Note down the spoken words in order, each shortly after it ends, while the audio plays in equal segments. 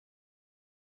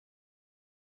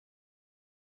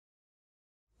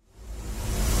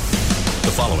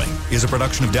following is a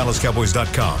production of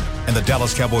DallasCowboys.com and the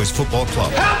Dallas Cowboys Football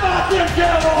Club. How about them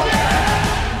Cowboys?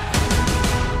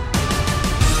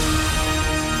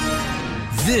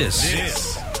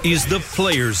 This is the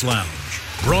Players Lounge,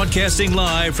 broadcasting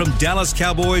live from Dallas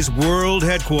Cowboys World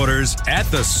Headquarters at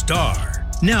the Star.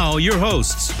 Now your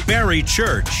hosts, Barry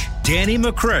Church, Danny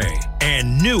McCray,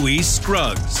 and Newy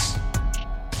Scruggs.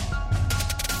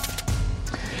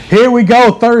 Here we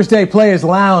go, Thursday Players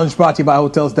Lounge, brought to you by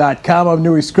Hotels.com. I'm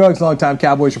Newy Scruggs, longtime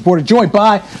Cowboys reporter, joined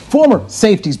by former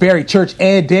safeties Barry Church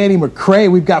and Danny McCray.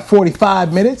 We've got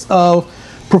 45 minutes of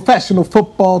professional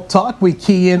football talk. We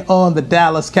key in on the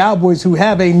Dallas Cowboys, who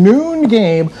have a noon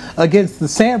game against the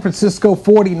San Francisco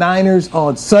 49ers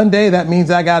on Sunday. That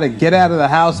means I got to get out of the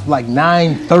house like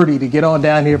 9:30 to get on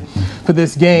down here for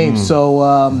this game.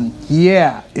 So,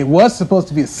 yeah, it was supposed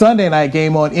to be a Sunday night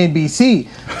game on NBC,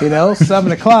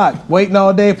 7 o'clock, waiting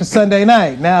all day for Sunday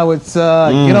night. Now it's get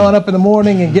on up in the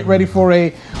morning and get ready for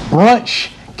a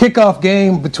brunch kickoff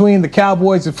game between the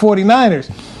Cowboys and 49ers.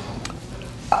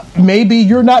 Maybe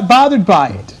you're not bothered by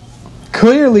it.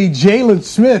 Clearly, Jaylon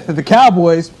Smith of the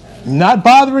Cowboys, not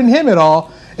bothering him at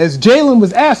all, as Jaylon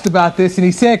was asked about this, and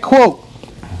he said, quote,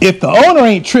 "If the owner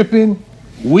ain't tripping,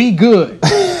 we good."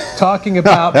 Talking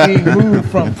about being moved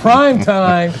from prime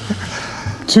time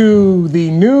to the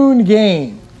noon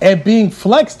game and being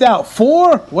flexed out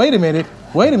for, wait a minute,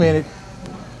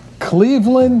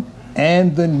 Cleveland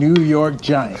and the New York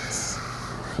Giants.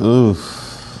 Oof.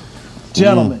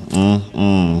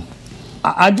 Gentlemen,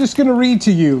 I'm just going to read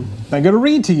to you. I'm going to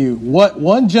read to you what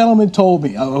one gentleman told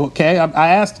me. Okay, I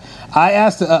asked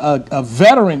a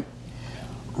veteran,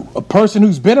 a person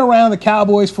who's been around the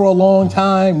Cowboys for a long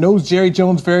time, knows Jerry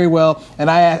Jones very well,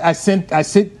 and I sent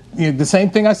the same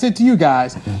thing I sent to you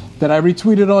guys that I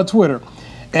retweeted on Twitter.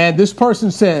 And this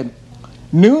person said,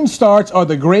 "Noon starts are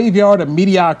the graveyard of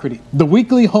mediocrity, the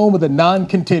weekly home of the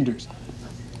non-contenders.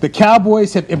 The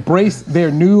Cowboys have embraced their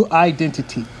new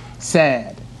identity.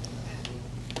 Sad."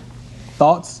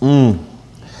 Thoughts?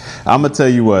 I'm going to tell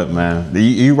you what, man.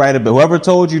 You right about whoever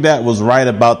told you that was right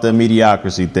about the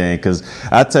mediocrity thing. Because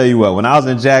I tell you what, when I was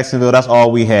in Jacksonville, that's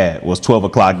all we had was 12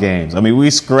 o'clock games. I mean,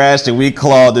 we scratched and we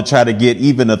clawed to try to get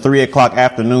even a 3 o'clock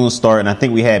afternoon start. And I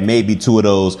think we had maybe 2 of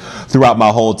those throughout my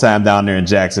whole time down there in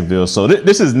Jacksonville. So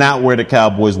this is not where the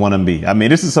Cowboys want to be. I mean,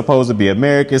 this is supposed to be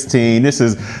America's team. This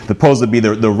is supposed to be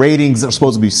the ratings are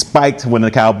supposed to be spiked when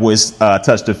the Cowboys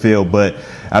touch the field. But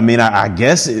I mean, I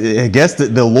guess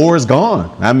the lure is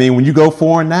gone. I mean, when you go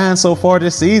 4-9 so far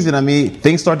this season, I mean,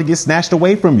 things start to get snatched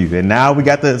away from you. And now we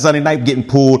got the Sunday night getting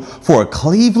pulled for a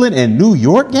Cleveland and New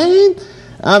York game.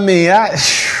 I mean,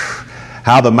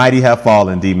 how the mighty have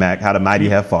fallen, D-Mac. How the mighty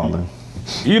have fallen.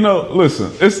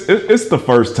 Listen, it's the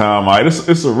first time, right?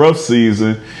 It's a rough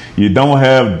season. You don't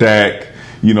have Dak.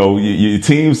 Your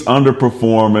team's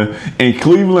underperforming, and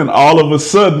Cleveland all of a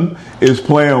sudden is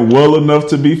playing well enough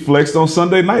to be flexed on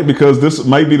Sunday night because this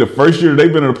might be the first year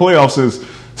they've been in the playoffs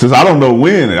since I don't know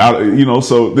when.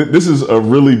 So this is a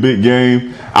really big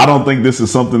game. I don't think this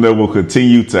is something that will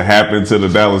continue to happen to the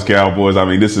Dallas Cowboys. I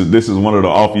mean, this is one of the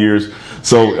off years.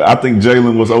 So I think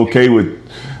Jaylon was okay with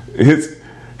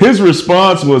his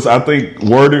response was, I think,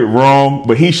 worded wrong,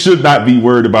 but he should not be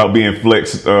worried about being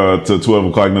flexed to 12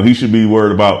 o'clock. No, he should be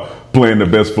worried about playing the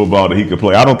best football that he could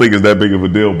play. I don't think it's that big of a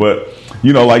deal, but,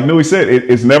 like Newy said,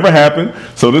 it's never happened.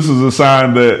 So this is a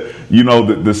sign that,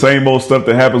 the same old stuff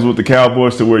that happens with the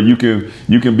Cowboys to where you can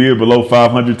be a below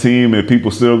 500 team and people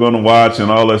still going to watch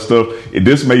and all that stuff.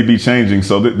 This may be changing.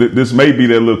 So this may be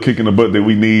that little kick in the butt that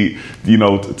we need,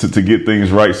 to get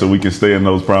things right so we can stay in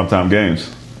those primetime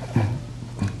games.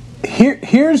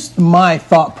 Here's my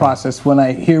thought process when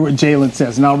I hear what Jaylon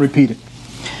says, and I'll repeat it.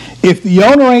 If the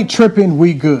owner ain't tripping,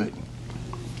 we good.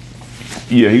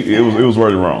 Yeah, it was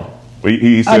worded wrong.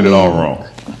 He said it all wrong.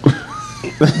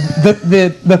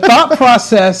 The thought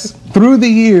process through the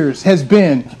years has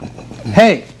been,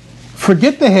 hey,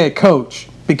 forget the head coach,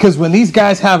 because when these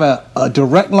guys have a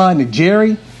direct line to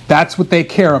Jerry, that's what they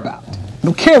care about. They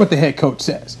don't care what the head coach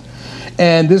says.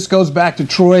 And this goes back to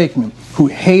Troy Aikman, who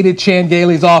hated Chan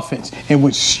Gailey's offense and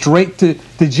went straight to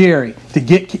Jerry to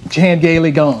get Chan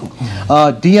Gailey gone.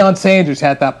 Deion Sanders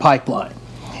had that pipeline,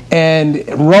 and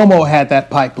Romo had that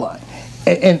pipeline.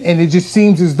 And it just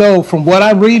seems as though, from what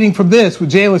I'm reading from this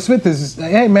with Jaylon Smith, is,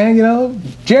 hey, man,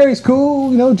 Jerry's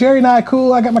cool. Jerry and I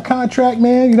cool. I got my contract,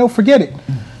 man. Forget it.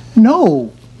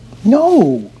 No.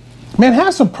 Man,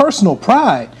 have some personal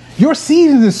pride. Your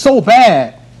season is so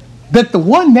bad that the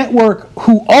one network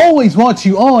who always wants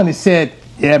you on has said,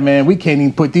 yeah, man, we can't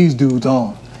even put these dudes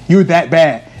on. You're that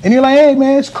bad. And you're like, hey,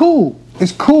 man, it's cool.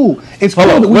 It's cool. It's cool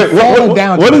that we've fallen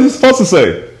down. What is he supposed to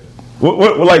say?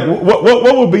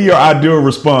 What would be your ideal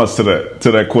response to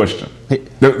that question?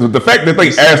 The fact that they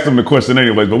asked him the question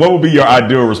anyways, but what would be your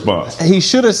ideal response? He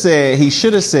should have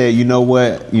said, you know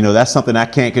what, that's something I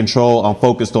can't control. I'm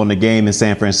focused on the game in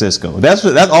San Francisco. That's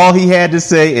all he had to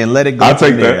say, and let it go. I'll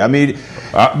take there. that. I mean,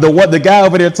 the guy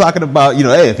over there talking about,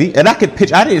 hey, if he, and I could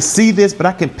picture, I didn't see this, but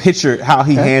I can picture how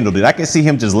he handled it. I can see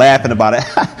him just laughing about it.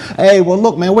 Hey, well,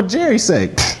 look, man, what Jerry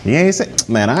said? He ain't say,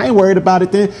 man, I ain't worried about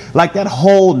it then. Like, that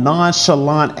whole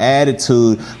nonchalant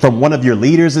attitude from one of your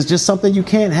leaders is just something you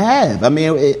can't have. I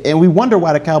mean, and we wonder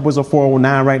why the Cowboys are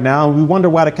 4-9 right now. And we wonder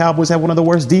why the Cowboys have one of the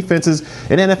worst defenses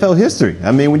in NFL history.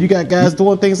 I mean, when you got guys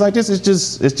doing things like this,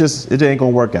 it ain't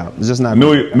gonna work out. It's just not.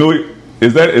 Nui,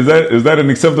 is that an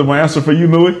acceptable answer for you,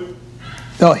 Nui?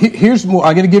 No, here's more.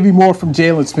 I'm going to give you more from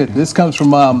Jalen Smith. This comes from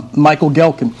Michael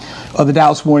Gelkin of the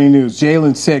Dallas Morning News.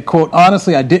 Jalen said, quote,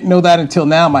 honestly, I didn't know that until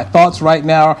now. My thoughts right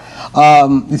now,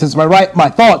 he says, my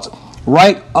thoughts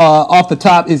right off the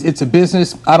top is it's a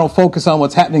business. I don't focus on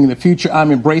what's happening in the future.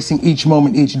 I'm embracing each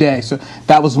moment, each day. So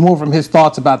that was more from his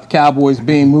thoughts about the Cowboys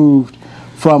being moved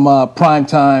from prime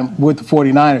time with the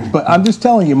 49ers. But I'm just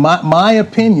telling you, my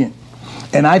opinion,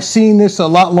 and I've seen this a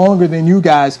lot longer than you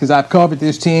guys because I've covered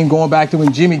this team going back to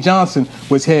when Jimmy Johnson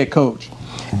was head coach,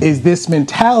 is this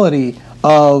mentality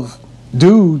of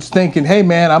dudes thinking, hey,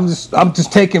 man, I'm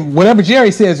just taking whatever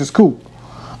Jerry says is cool.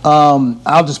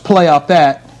 I'll just play off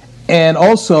that. And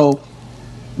also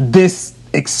this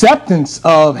acceptance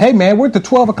of, hey, man, we're at the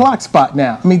 12 o'clock spot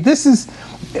now. I mean,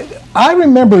 I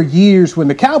remember years when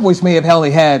the Cowboys may have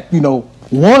only had,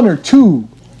 one or two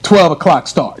 12 o'clock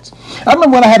starts. I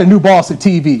remember when I had a new boss at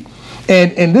TV,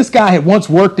 and this guy had once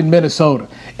worked in Minnesota,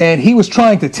 and he was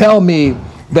trying to tell me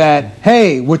that,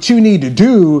 hey, what you need to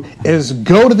do is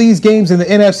go to these games in the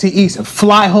NFC East and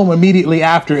fly home immediately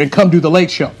after and come do the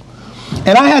late show.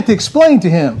 And I had to explain to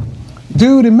him,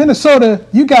 dude, in Minnesota,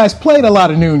 you guys played a lot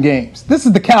of noon games. This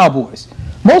is the Cowboys.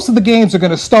 Most of the games are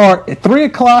going to start at 3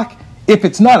 o'clock if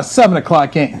it's not a 7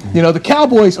 o'clock game. The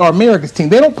Cowboys are America's team.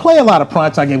 They don't play a lot of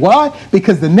primetime games. Why?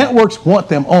 Because the networks want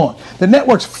them on. The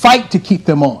networks fight to keep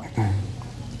them on.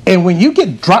 And when you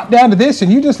get dropped down to this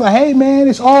and you just like, hey, man,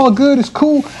 it's all good, it's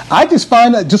cool. I just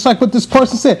find that, just like what this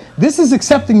person said, this is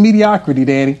accepting mediocrity,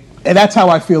 Danny. And that's how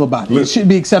I feel about it. It should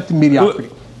be accepting mediocrity.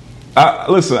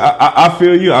 I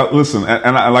feel you.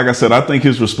 Like I said, I think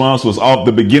his response was off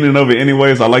the beginning of it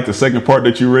anyways. I like the second part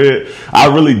that you read.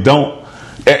 I really don't.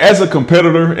 As a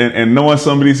competitor and knowing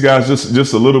some of these guys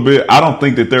just a little bit, I don't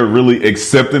think that they're really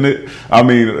accepting it. I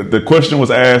mean, the question was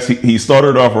asked. He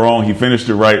started off wrong. He finished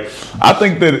it right. I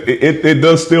think that it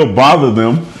does still bother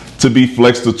them to be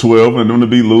flexed to 12 and them to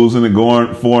be losing and going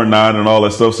 4-9 and all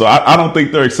that stuff. So I don't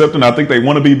think they're accepting. I think they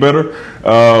want to be better.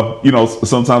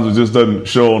 Sometimes it just doesn't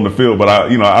show on the field. But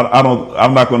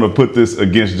I'm not going to put this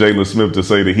against Jalen Smith to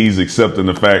say that he's accepting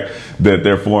the fact that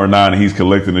they're 4-9 and he's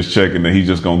collecting his check and that he's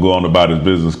just going to go on about his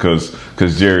business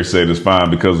because Jerry said it's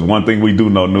fine. Because one thing we do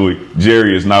know, Nui,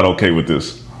 Jerry is not okay with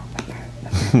this.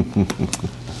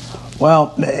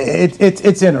 Well,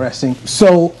 it's interesting.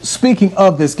 So, speaking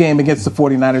of this game against the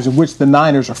 49ers, in which the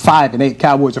Niners are 5-8,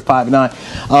 Cowboys are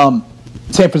 5-9,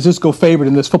 San Francisco favored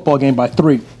in this football game by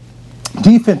 3.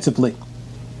 Defensively,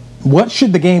 what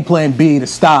should the game plan be to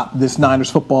stop this Niners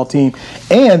football team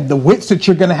and the wits that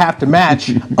you're going to have to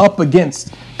match up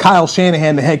against Kyle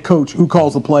Shanahan, the head coach, who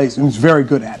calls the plays and who's very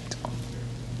good at it?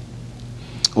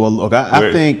 Well, look,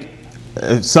 I think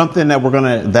something that we're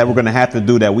gonna have to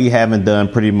do that we haven't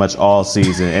done pretty much all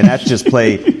season, and that's just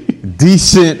play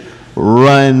decent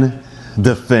run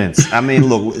defense. I mean,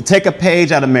 look, take a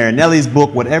page out of Marinelli's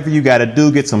book. Whatever you got to do,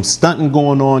 get some stunting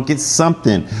going on, get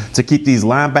something to keep these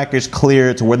linebackers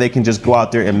clear to where they can just go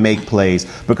out there and make plays.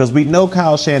 Because we know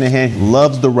Kyle Shanahan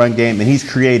loves the run game and he's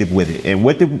creative with it. And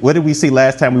what did we see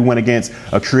last time we went against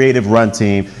a creative run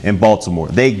team in Baltimore?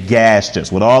 They gashed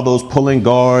us with all those pulling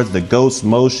guards, the ghost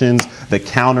motions, the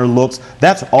counter looks.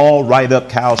 That's all right up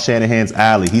Kyle Shanahan's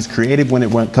alley. He's creative when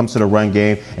it comes to the run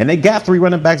game, and they got 3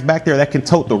 running backs back there that can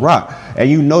tote the rock. And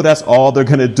you know that's all they're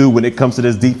going to do when it comes to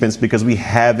this defense because we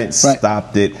haven't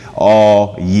stopped it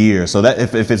all year. So that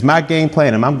if it's my game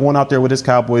plan and I'm going out there with this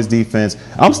Cowboys defense,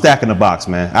 I'm stacking the box,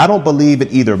 man. I don't believe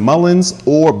in either Mullins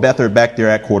or Beathard back there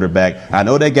at quarterback. I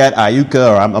know they got Ayuka,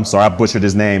 or I'm sorry, I butchered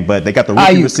his name, but they got the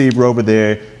rookie receiver over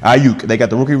there. Ayuk. They got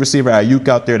the rookie receiver Ayuk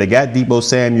out there. They got Deebo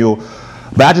Samuel.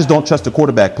 But I just don't trust the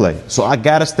quarterback play. So I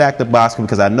got to stack the box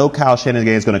because I know Kyle Shanahan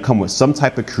is going to come with some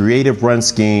type of creative run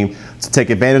scheme to take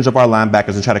advantage of our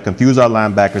linebackers and try to confuse our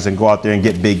linebackers and go out there and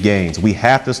get big gains. We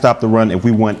have to stop the run if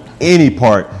we want any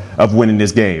part of winning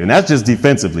this game. And that's just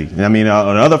defensively. I mean,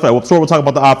 on the other side, we'll talk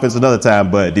about the offense another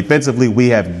time, but defensively, we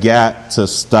have got to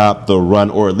stop the run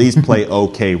or at least play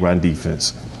okay run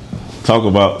defense. Talk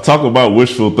about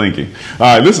wishful thinking. All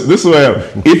right, this is what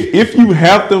happens. If you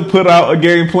have to put out a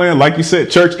game plan, like you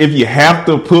said, Church, if you have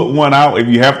to put one out, if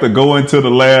you have to go into the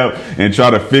lab and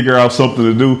try to figure out something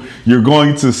to do, you're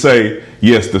going to say,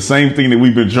 yes, the same thing that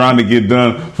we've been trying to get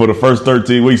done for the first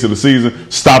 13 weeks of the season,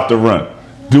 stop the run.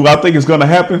 Do I think it's going to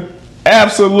happen?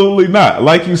 Absolutely not.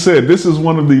 Like you said, this is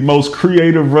one of the most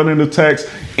creative running attacks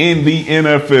in the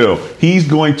NFL. He's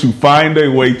going to find a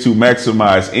way to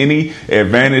maximize any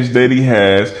advantage that he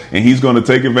has, and he's going to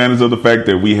take advantage of the fact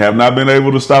that we have not been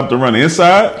able to stop the run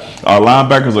inside. Our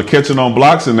linebackers are catching on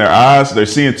blocks in their eyes. They're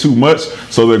seeing too much,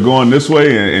 so they're going this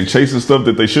way and chasing stuff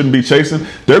that they shouldn't be chasing.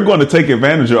 They're going to take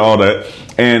advantage of all that,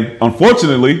 and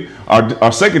unfortunately,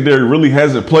 our secondary really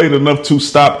hasn't played enough to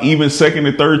stop even second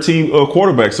and third team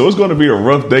quarterbacks. So it's going to be a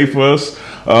rough day for us.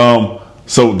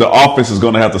 So the offense is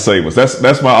going to have to save us.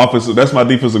 That's my offense. That's my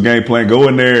defensive game plan. Go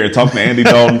in there and talk to Andy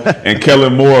Dalton and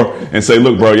Kellen Moore and say,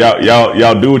 look, bro,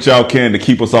 y'all do what y'all can to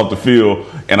keep us off the field.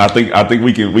 And I think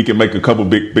we can make a couple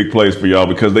big plays for y'all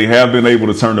because they have been able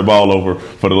to turn the ball over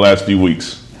for the last few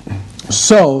weeks.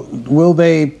 So will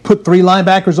they put 3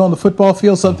 linebackers on the football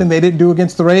field, something they didn't do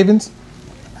against the Ravens?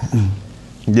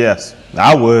 Yes,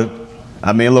 I would.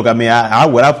 I mean, look, I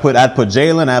would. I'd put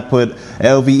Jalen, I'd put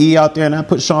LVE out there, and I'd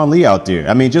put Sean Lee out there.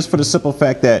 I mean, just for the simple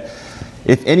fact that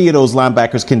if any of those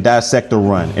linebackers can dissect the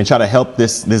run and try to help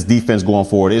this defense going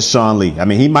forward, it's Sean Lee. I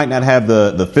mean, he might not have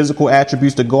the physical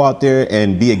attributes to go out there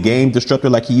and be a game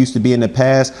disruptor like he used to be in the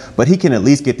past, but he can at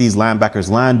least get these linebackers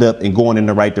lined up and going in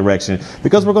the right direction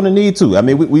because we're going to need to. I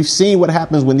mean, we've seen what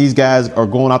happens when these guys are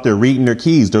going out there reading their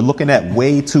keys. They're looking at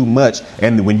way too much.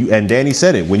 And and Danny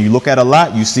said it, when you look at a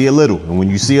lot, you see a little. And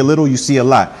when you see a little, you see a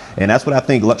lot. And that's what I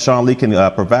think Sean Lee can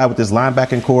provide with this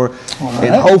linebacking core. Right.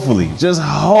 And hopefully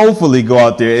go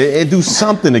out there and do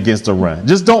something against the run.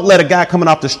 Just don't let a guy coming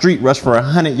off the street rush for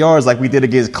 100 yards like we did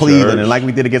against Cleveland and like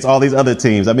we did against all these other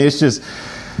teams. I mean, it's just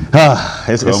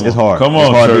it's hard. Come on,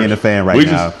 it's hard Church. being a fan right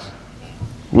now.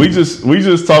 We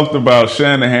just talked about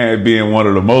Shanahan being one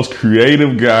of the most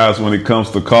creative guys when it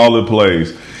comes to calling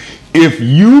plays. If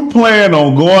you plan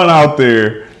on going out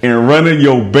there and running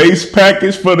your base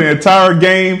package for the entire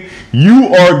game, you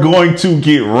are going to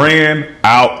get ran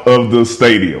out of the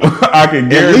stadium. I can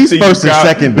guarantee at least you. First and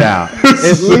second down.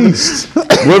 At least.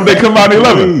 What if they come out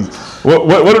 11?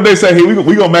 What if they say, hey, we're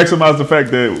going to maximize the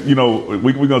fact that, you know,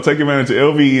 we're going to take advantage of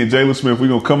LVE and Jalen Smith. We're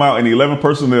going to come out in 11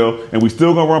 personnel, and we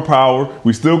still going to run power.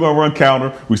 We still going to run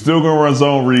counter. We still going to run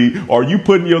zone read. Are you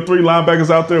putting your 3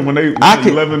 linebackers out there when they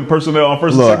 11 personnel on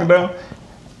first and second down?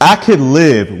 I could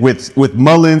live with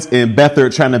Mullins and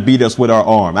Beathard trying to beat us with our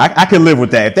arm. I could live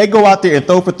with that. If they go out there and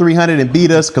throw for 300 and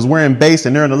beat us because we're in base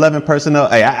and they're in 11 personnel,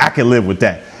 hey, I can live with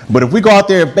that. But if we go out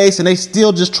there in base and they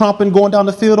still just tromping going down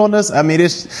the field on us, I mean,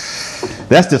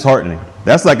 that's disheartening.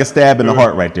 That's like a stab in the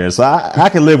heart right there. So I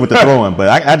can live with the throwing, but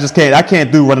I just can't. I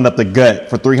can't do running up the gut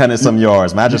for 300 some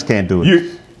yards, man. I just can't do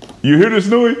it. You hear this,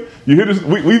 Nui? You hear this?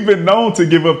 We've been known to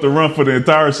give up the run for the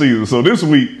entire season. So this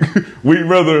week, we'd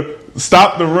rather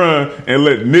stop the run and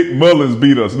let Nick Mullins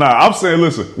beat us. Now, I'm saying,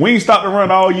 listen, we ain't stopped the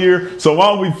run all year, so why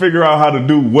don't we figure out how to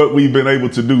do what we've been able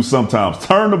to do sometimes?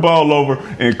 Turn the ball over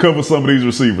and cover some of these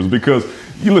receivers because,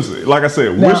 you listen, like I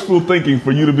said, wishful thinking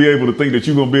for you to be able to think that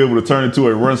you're going to be able to turn into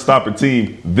a run-stopping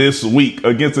team this week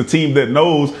against a team that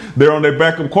knows they're on their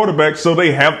backup quarterback, so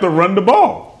they have to run the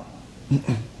ball.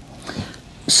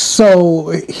 So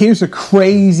here's a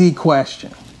crazy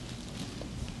question.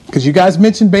 Because you guys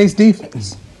mentioned base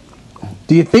defense.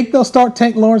 Do you think they'll start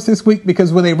Tank Lawrence this week?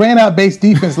 Because when they ran out base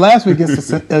defense last week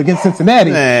against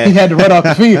Cincinnati, he had to run off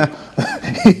the field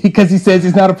because he says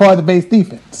he's not a part of the base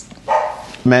defense.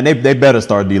 Man, they better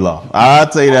start D-Law. I'll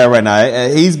tell you that right now.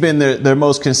 He's been their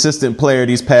most consistent player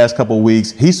these past couple of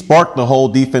weeks. He sparked the whole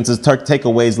defense's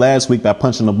takeaways last week by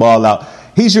punching the ball out.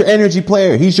 He's your energy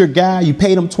player. He's your guy. You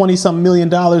paid him $20-something million.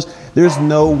 There's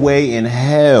no way in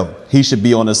hell he should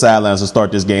be on the sidelines to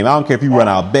start this game. I don't care if you run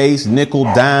out base, nickel,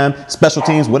 dime, special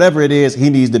teams, whatever it is, he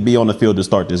needs to be on the field to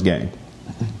start this game.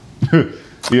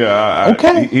 Yeah.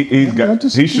 Okay. He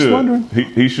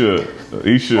should.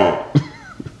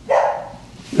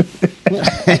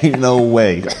 Ain't no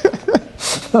way. Just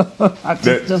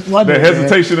wondering. The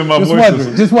hesitation in my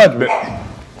voice. Just wondering.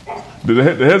 The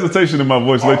hesitation in my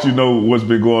voice lets you know what's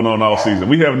been going on all season.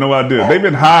 We have no idea. They've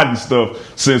been hiding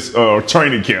stuff since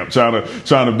training camp, trying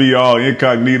to be all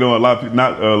incognito and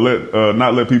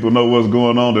not let people know what's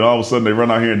going on. Then all of a sudden they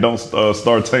run out here and don't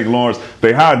start Tank Lawrence.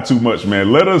 They hide too much,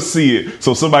 man. Let us see it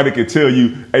so somebody can tell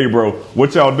you, hey, bro,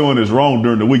 what y'all doing is wrong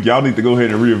during the week. Y'all need to go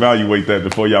ahead and reevaluate that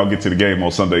before y'all get to the game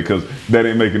on Sunday, because that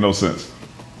ain't making no sense.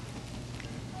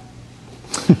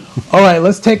 All right,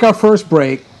 let's take our first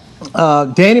break.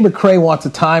 Danny McCray wants a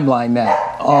timeline now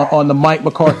on the Mike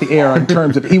McCarthy era in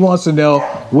terms of he wants to know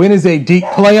when is a deep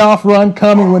playoff run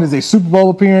coming, when is a Super Bowl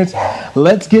appearance.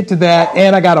 Let's get to that.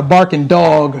 And I got a barking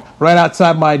dog right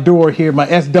outside my door here, my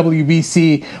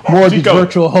SWBC Mortgage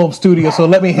Virtual Home Studio. So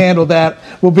let me handle that.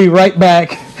 We'll be right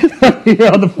back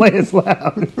here on the Players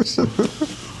Lounge.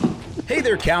 Hey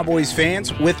there, Cowboys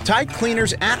fans. With Tide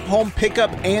Cleaners at-home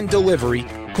pickup and delivery,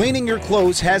 cleaning your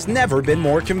clothes has never been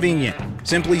more convenient.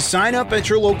 Simply sign up at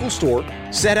your local store,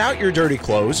 set out your dirty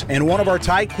clothes, and one of our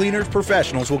Tide Cleaners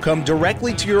professionals will come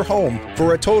directly to your home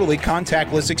for a totally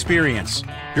contactless experience.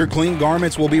 Your clean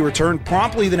garments will be returned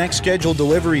promptly the next scheduled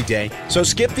delivery day, so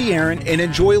skip the errand and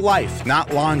enjoy life,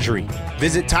 not laundry.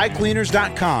 Visit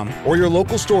TideCleaners.com or your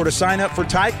local store to sign up for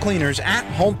Tide Cleaners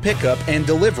at-home pickup and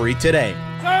delivery today.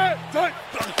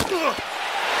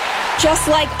 Just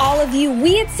like all of you,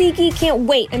 we at SeatGeek can't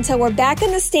wait until we're back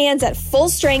in the stands at full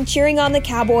strength cheering on the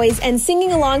Cowboys and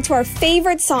singing along to our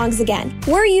favorite songs again.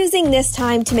 We're using this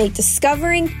time to make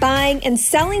discovering, buying, and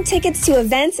selling tickets to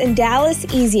events in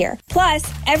Dallas easier. Plus,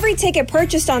 every ticket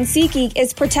purchased on SeatGeek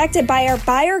is protected by our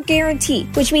buyer guarantee,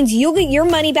 which means you'll get your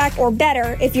money back or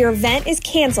better if your event is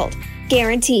canceled.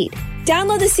 Guaranteed.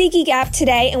 Download the SeatGeek app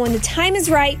today, and when the time is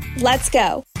right, let's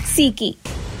go. SeatGeek.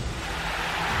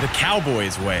 The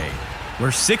Cowboys way,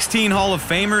 where 16 Hall of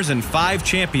Famers and 5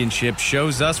 championships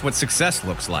shows us what success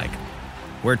looks like.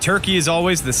 Where turkey is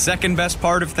always the second best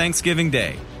part of Thanksgiving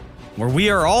Day. Where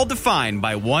we are all defined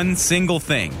by one single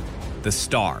thing, the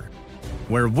star.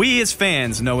 Where we as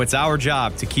fans know it's our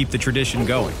job to keep the tradition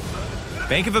going.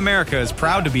 Bank of America is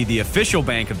proud to be the official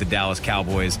bank of the Dallas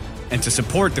Cowboys and to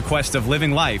support the quest of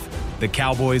living life the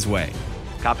Cowboys way.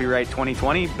 Copyright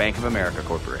 2020, Bank of America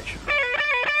Corporation.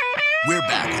 We're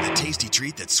back with a tasty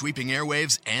treat that's sweeping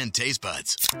airwaves and taste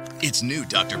buds. It's new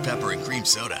Dr. Pepper and Cream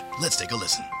Soda. Let's take a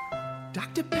listen.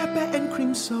 Dr. Pepper and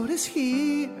Cream Soda's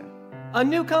here. A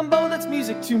new combo that's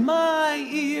music to my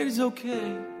ears,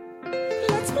 okay.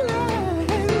 Let's play.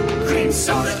 Cream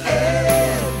Soda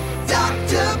and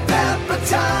Dr. Pepper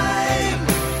time.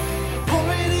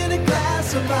 Pour it in a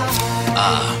glass of ice.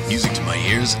 Ah, music to my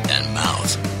ears and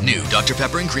mouth. New Dr.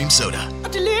 Pepper and Cream Soda. A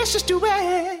delicious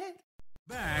duet.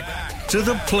 Back to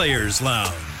the Players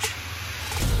Lounge.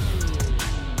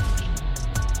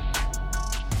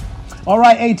 All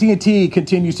right, AT&T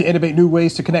continues to innovate new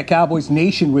ways to connect Cowboys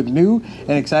Nation with new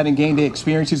and exciting game day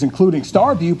experiences, including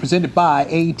StarView, presented by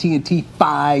AT&T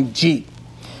 5G.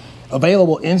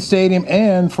 Available in stadium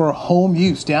and for home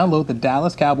use. Download the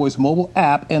Dallas Cowboys mobile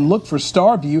app and look for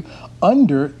StarView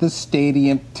under the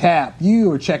Stadium tab. You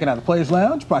are checking out the Players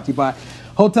Lounge, brought to you by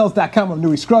Hotels.com. I'm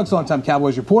Newey Scruggs, longtime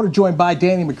Cowboys reporter, joined by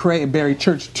Danny McCray and Barry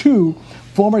Church, two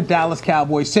former Dallas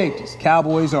Cowboys safeties.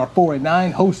 Cowboys are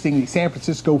 4-9, hosting the San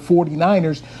Francisco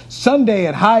 49ers Sunday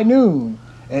at high noon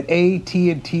at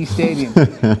AT&T Stadium.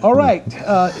 All right,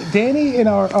 Danny, in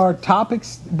our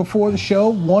topics before the show,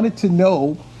 wanted to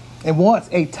know and wants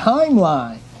a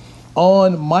timeline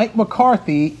on Mike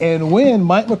McCarthy and when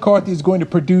Mike McCarthy is going to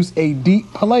produce a deep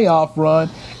playoff run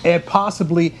and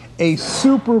possibly a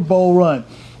Super Bowl run.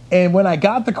 And when I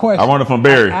got the question, I want it from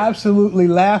Barry. I absolutely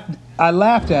laughed. I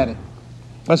laughed at it.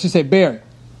 Let's just say Barry.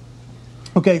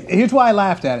 Okay, here's why I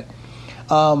laughed at it.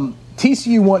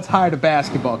 TCU once hired a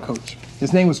basketball coach.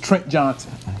 His name was Trent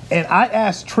Johnson. And I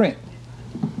asked Trent,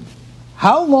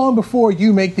 how long before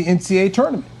you make the NCAA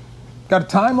tournament? Got a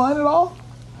timeline at all?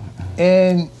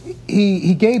 And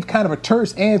he gave kind of a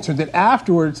terse answer that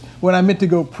afterwards, when I meant to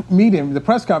go meet him, the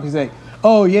press conference, he said,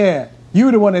 oh, yeah, you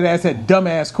were the one that asked that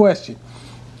dumbass question.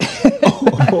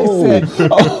 I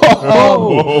said,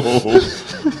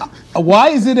 why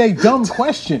is it a dumb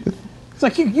question? It's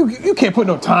like, you can't put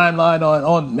no timeline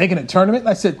on making a tournament. And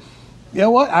I said, you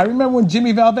know what? I remember when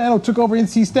Jimmy Valvano took over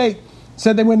NC State,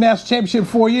 said they win national championship in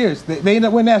 4 years. They ended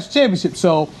up winning national championship.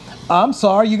 So I'm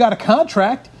sorry, you got a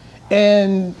contract.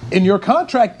 And in your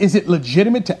contract, is it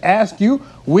legitimate to ask you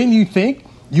when you think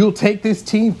you'll take this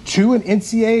team to an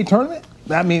NCAA tournament?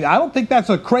 I mean, I don't think that's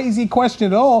a crazy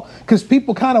question at all, because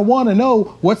people kind of want to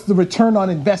know what's the return on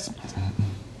investment.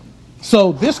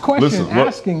 So this question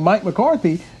asking Mike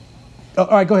McCarthy. All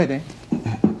right, go ahead,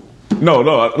 Dan. No.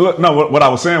 What I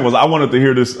was saying was I wanted to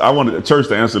hear this. I wanted Church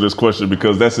to answer this question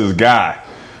because that's his guy,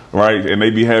 right? And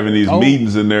they be having these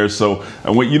meetings in there. So,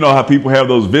 and when you know how people have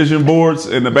those vision boards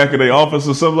in the back of their office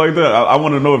or something like that, I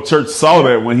want to know if Church saw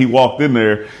that when he walked in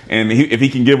there, and if he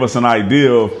can give us an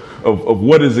idea of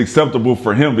what is acceptable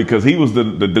for him, because he was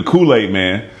the Kool-Aid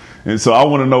man, and so I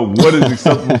want to know what is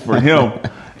acceptable for him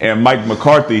and Mike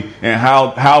McCarthy, and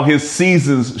how his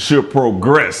seasons should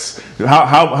progress.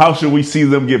 How should we see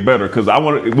them get better? Because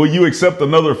will you accept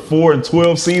another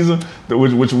 4-12 season,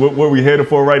 which where we headed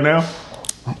for right now?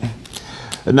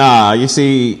 Nah, you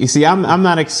see, I'm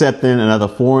not accepting another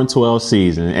 4-12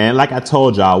 season. And like I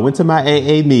told y'all, I went to my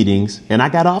AA meetings and I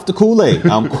got off the Kool-Aid.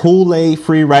 I'm Kool-Aid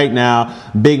free right now.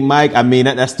 Big Mike, I mean,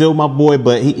 that's still my boy,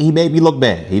 but he made me look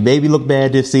bad. He made me look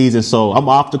bad this season, so I'm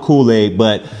off the Kool-Aid.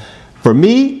 But for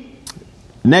me,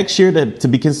 next year to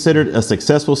be considered a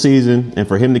successful season and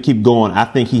for him to keep going, I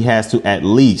think he has to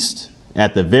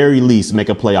at the very least, make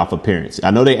a playoff appearance.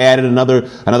 I know they added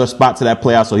another spot to that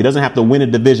playoff, so he doesn't have to win a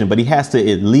division, but he has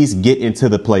to at least get into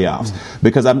the playoffs.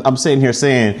 Because I'm sitting here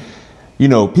saying, you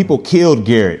know, people killed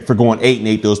Garrett for going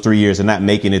 8-8 those 3 years and not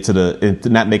making it into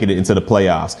the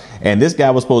playoffs. And this guy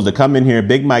was supposed to come in here,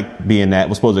 Big Mike being that,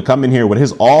 was supposed to come in here with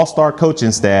his all-star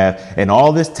coaching staff and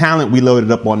all this talent we loaded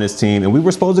up on this team, and we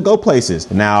were supposed to go places.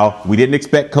 Now, we didn't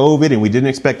expect COVID and we didn't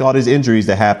expect all these injuries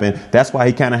to happen. That's why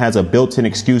he kind of has a built-in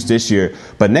excuse this year.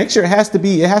 But next year it has to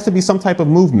be some type of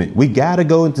movement. We got to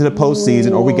go into the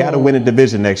postseason or we got to win a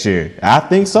division next year. I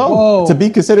think so. Whoa. To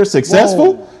be considered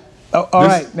successful. Whoa. Oh, all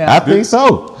right. Now, I think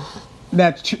so.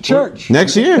 Now, Church.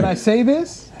 Next year. Can I say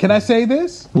this?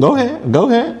 Go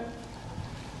ahead.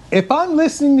 If I'm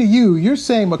listening to you, you're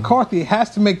saying McCarthy has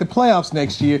to make the playoffs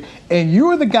next year, and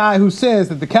you're the guy who says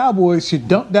that the Cowboys should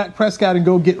dump Dak Prescott and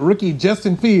go get rookie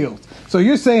Justin Fields. So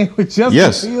you're saying with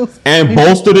Justin Fields? And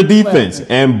bolster the defense.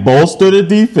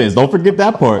 Don't forget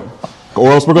that part.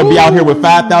 Or else we're going to be out here with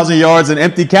 5,000 yards and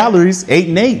empty calories,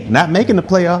 8-8, not making the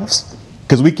playoffs.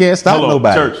 Because we can't stop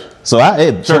nobody. Church. So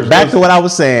back to what I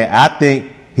was saying. I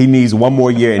think he needs one more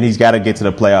year and he's got to get to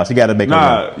the playoffs. He got to make a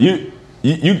run. You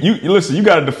listen. You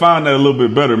got to define that a little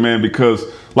bit better, man. Because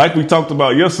like we talked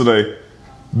about yesterday,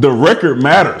 the record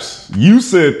matters. You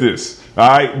said this, all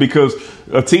right? Because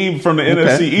a team from the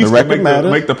NFC East could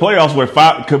make the playoffs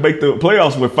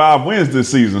with 5 wins this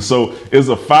season. So is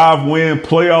a 5-win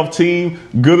playoff team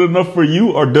good enough for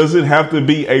you, or does it have to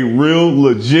be a real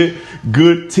legit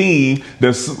good team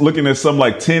that's looking at something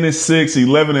like 10-6,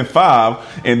 11-5,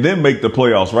 and then make the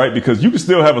playoffs, right? Because you can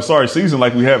still have a sorry season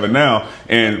like we have it now.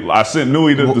 And I sent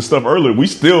Nui the stuff earlier. We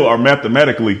still are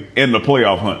mathematically in the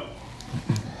playoff hunt.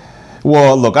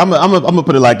 Well, look, I'm gonna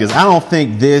put it like this. I don't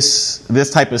think this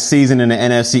type of season in the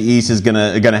NFC East is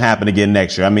gonna happen again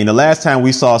next year. I mean, the last time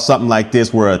we saw something like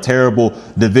this where a terrible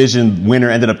division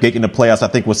winner ended up getting the playoffs, I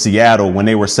think was Seattle when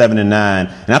they were 7-9,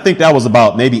 and I think that was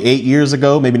about maybe 8 years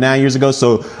ago, maybe 9 years ago.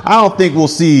 So I don't think we'll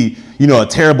see, you know, a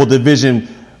terrible division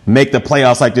make the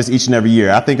playoffs like this each and every year.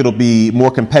 I think it'll be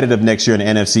more competitive next year in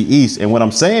the NFC East. And what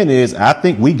I'm saying is, I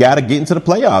think we got to get into the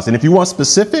playoffs. And if you want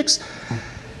specifics,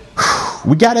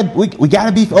 we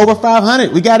gotta be over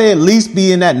 500. We gotta at least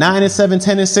be in that 9-7,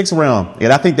 10-6 realm,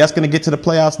 and I think that's gonna get to the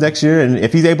playoffs next year. And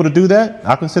if he's able to do that,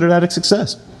 I'll consider that a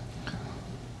success.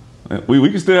 We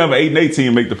can still have an 8-8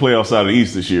 team make the playoffs out of the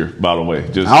East this year. By the way,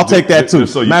 I'll take that too.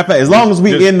 Matter of fact, as long as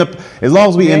we in the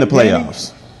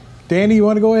playoffs. Danny, you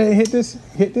want to go ahead and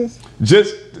hit this?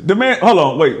 Just the man. Hold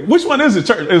on, wait. Which one is it,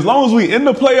 Church? As long as we in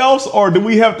the playoffs, or do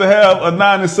we have to have a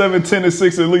 9-7,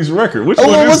 10-6 at least record? Which one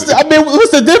is it?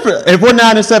 What's the difference? If we're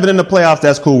 9-7 in the playoffs,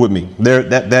 that's cool with me.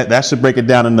 That should break it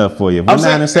down enough for you. If we're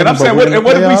 9-7, I'm saying, what if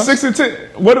we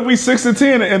 6-10? What if we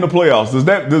 6-10 in the playoffs? Is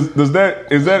that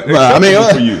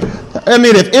acceptable for you? I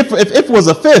mean, if it was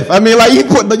a fifth, I mean, like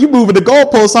you moving the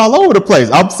goalposts all over the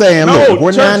place. I'm saying, look,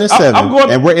 we're 9-7,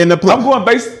 and we're in the playoffs. I'm going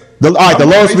based. The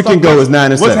lowest we can go is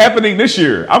 9-7. What's happening this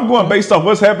year? I'm going based off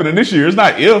what's happening this year. It's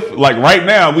not if. Like right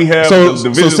now, we have the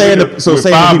division. So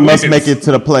saying he must make it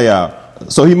to the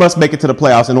playoff. So he must make it to the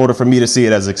playoffs in order for me to see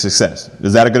it as a success.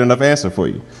 Is that a good enough answer for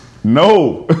you?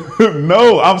 No,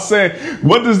 no. I'm saying,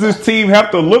 what does this team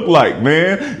have to look like,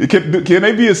 man? Can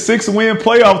they be a 6-win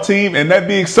playoff team and that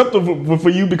be acceptable for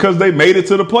you because they made it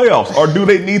to the playoffs? Or do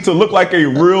they need to look like a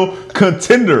real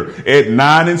contender at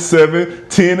 9-7,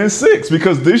 10-6?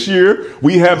 Because this year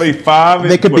we have a 5. They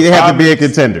have to be a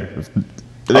contender.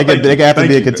 They have to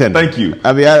be a contender. Thank you.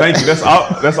 Thank you. That's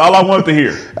all I wanted to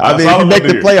hear. I mean, if you make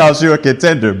the playoffs, you're a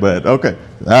contender. But okay,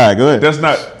 all right, go ahead. That's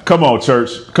not. Come on, Church.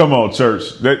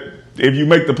 That if you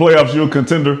make the playoffs, you're a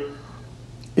contender.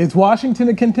 Is Washington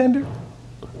a contender?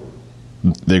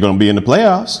 They're going to be in the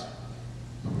playoffs.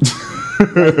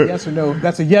 Yes or no?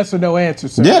 That's a yes or no answer,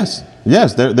 sir. Yes.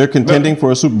 They're contending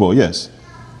for a Super Bowl. Yes.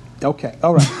 Okay.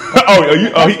 All right.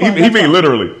 He means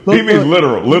literally. He means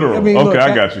literal. I mean, okay,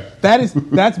 I got you.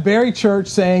 That's Barry Church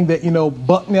saying that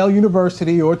Bucknell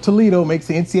University or Toledo makes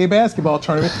the NCAA basketball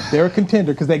tournament. They're a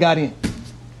contender because they got in,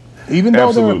 even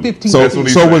though there were 15. So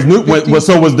was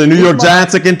the New York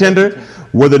Giants a contender?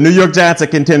 Were the New York Giants a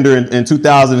contender in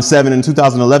 2007 and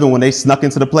 2011 when they snuck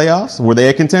into the playoffs? Were they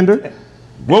a contender?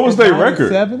 What was their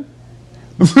record? 9-7?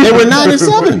 They were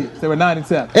 9-7. They were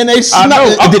 9-7. And they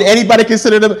snuck. Did anybody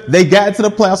consider them? They got into the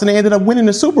playoffs and they ended up winning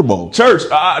the Super Bowl. Church,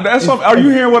 are you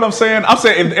hearing what I'm saying? I'm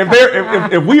saying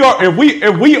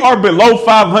if we are below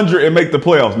 500 and make the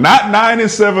playoffs, not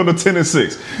 9-7 or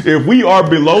 10-6. If we are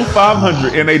below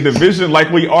 500 in a division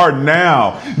like we are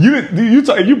now,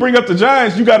 if you bring up the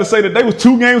Giants, you got to say that they was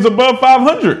 2 games above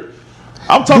 500.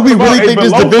 I'm talking Do we about really think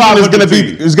this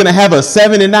division is going to have a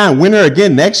 7-9 winner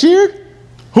again next year?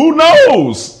 Who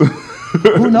knows?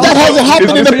 That hasn't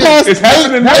happened in the past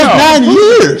 8-9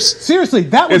 years. Seriously,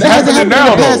 that hasn't happened in the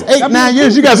past 8-9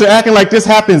 years. You guys are acting like this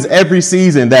happens every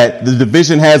season, that the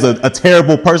division has a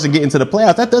terrible person getting to the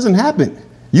playoffs. That doesn't happen.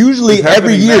 Usually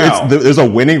every year there's a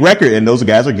winning record and those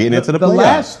guys are getting into the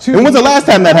playoffs. And when's the last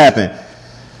time that happened?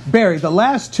 Barry, the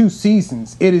last 2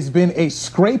 seasons, it has been a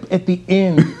scrape at the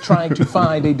end trying to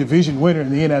find a division winner in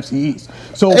the NFC East.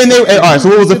 So what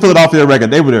was the Philadelphia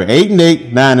record? They were there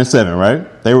 8-8, 9-7,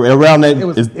 right? They were around that.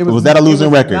 Was that a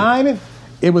losing record?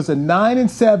 It was a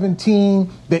 9-7 team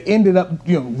that ended up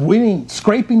winning,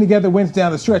 scraping together wins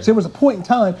down the stretch. There was a point in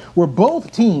time where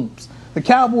both teams, the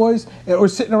Cowboys, were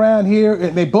sitting around here,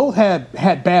 and they both had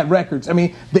bad records. I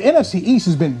mean, the NFC East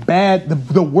has been bad,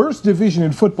 the worst division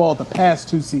in football the past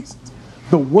 2 seasons.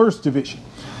 The worst division.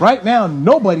 Right now,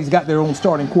 nobody's got their own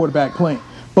starting quarterback playing.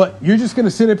 But you're just going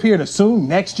to sit up here and assume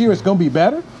next year it's going to be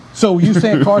better? So you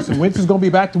saying Carson Wentz is going to be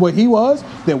back to what he was?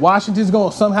 That Washington's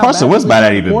going to somehow... Carson Wentz might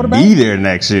not even be there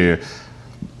next year.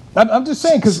 I'm just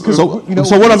saying because so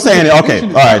what I'm saying is, okay,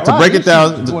 all right, to break it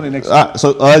down,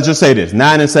 so let's just say this: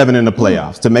 9-7 in the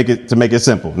playoffs to make it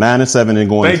simple. 9-7 and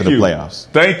going into the playoffs.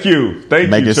 Thank you,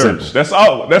 Church. That's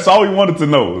all we wanted to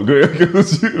know.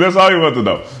 That's all we wanted to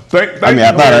know. Go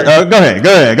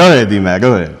ahead, D-Mac.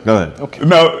 Go ahead. Okay.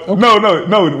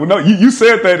 No. You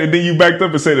said that and then you backed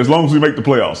up and said as long as we make the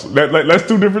playoffs. That's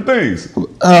 2 different things.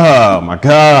 Oh my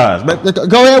gosh! But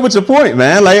go ahead with your point,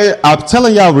 man. Like I'm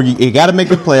telling y'all, you got to make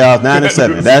the playoffs.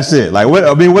 9-7. That's it. Like what?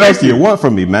 I mean, what else do you want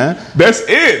from me, man? That's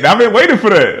it. I've been waiting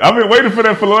for that.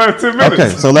 For the last 10 minutes. Okay,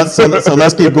 so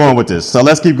let's keep going with this. Like,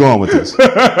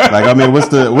 I mean, what's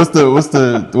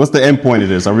the end point of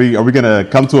this? Are we gonna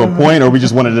come to a point, or we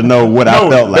just wanted to know what I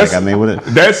felt like? I mean,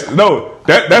 that's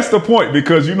the point,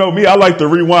 because you know me, I like to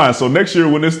rewind. So next year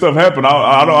when this stuff happens,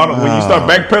 I don't. When you start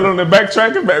backpedaling and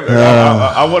backtracking,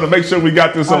 I want to make sure we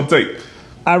got this on tape.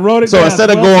 I wrote it so down. Instead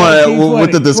of going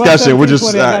with the discussion, we're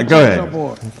just go ahead.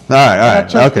 All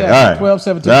right. Okay. All right.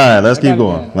 12-17. All right.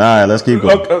 Let's keep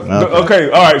going. Okay.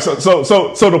 All right.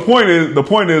 So the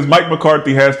point is Mike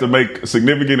McCarthy has to make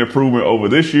significant improvement over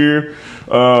this year,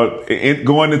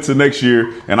 going into next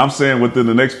year, and I'm saying within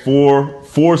the next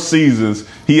four seasons,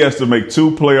 he has to make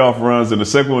 2 playoff runs, and the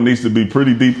second one needs to be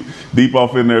pretty deep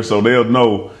off in there, so they'll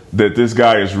know that this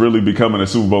guy is really becoming a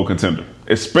Super Bowl contender.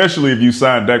 Especially if you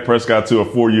sign Dak Prescott to a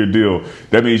 4-year deal.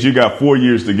 That means you got 4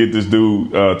 years to get this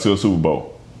dude to a Super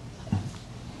Bowl.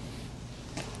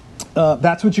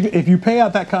 That's what if you pay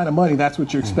out that kind of money, that's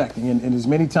what you're expecting. And as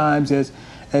many times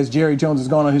as Jerry Jones has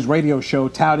gone on his radio show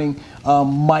touting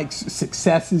Mike's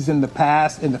successes in the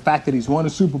past and the fact that he's won a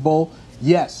Super Bowl,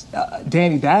 yes,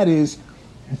 Danny, that is,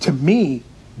 to me,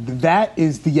 that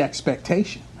is the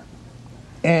expectation.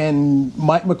 And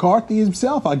Mike McCarthy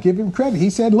himself, I'll give him credit. He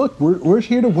said, look, we're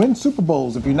here to win Super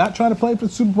Bowls. If you're not trying to play for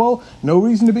the Super Bowl, no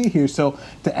reason to be here. So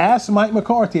to ask Mike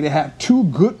McCarthy to have 2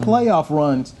 good playoff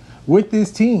runs with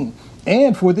this team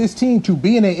and for this team to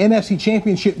be in an NFC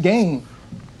championship game,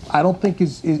 I don't think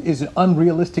is an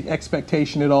unrealistic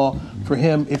expectation at all for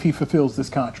him if he fulfills this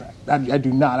contract. I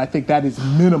do not. I think that is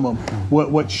minimum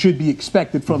what should be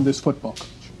expected from this football coach.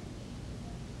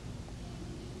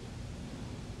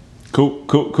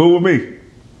 Cool with me.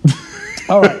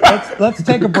 All right, let's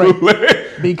take a break.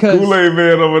 Kool-Aid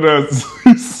man over there.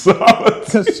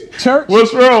 Because Church,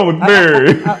 what's wrong with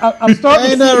Barry? I'm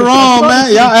starting. Ain't nothing wrong,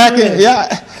 man. Y'all acting.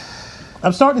 Yeah.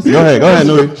 I'm starting to see. Go ahead,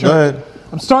 Louis. Go ahead.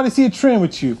 I'm starting to see a trend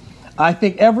with you. I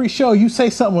think every show you say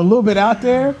something a little bit out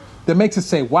there that makes us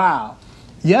say, "Wow."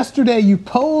 Yesterday you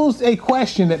posed a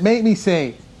question that made me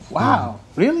say, "Wow,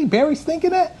 really? Barry's thinking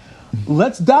that?"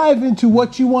 Let's dive into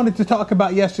what you wanted to talk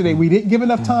about yesterday. We didn't give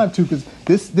enough time to, because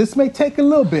this may take a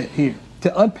little bit here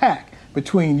to unpack.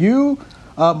 between you,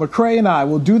 McCray, and I.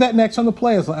 We'll do that next on the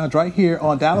Players Lounge right here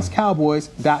on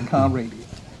DallasCowboys.com radio.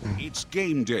 It's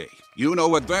game day. You know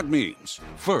what that means.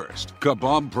 First,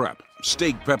 kebab prep.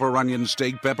 Steak, pepper, onion,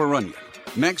 steak, pepper, onion.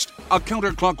 Next, a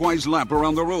counterclockwise lap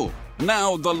around the room.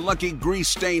 Now the lucky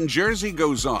grease-stained jersey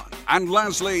goes on. And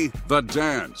lastly, the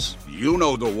dance. You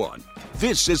know the one.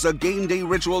 This is a game day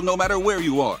ritual no matter where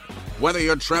you are. Whether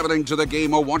you're traveling to the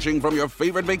game or watching from your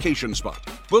favorite vacation spot,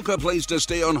 book a place to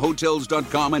stay on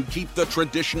Hotels.com and keep the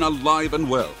tradition alive and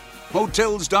well.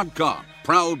 Hotels.com,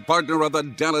 proud partner of the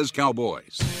Dallas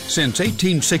Cowboys. Since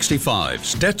 1865,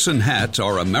 Stetson hats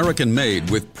are American-made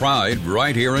with pride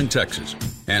right here in Texas.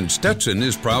 And Stetson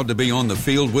is proud to be on the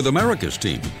field with America's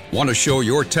team. Want to show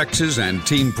your Texas and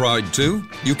team pride too?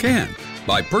 You can.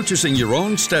 By purchasing your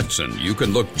own Stetson, you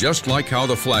can look just like how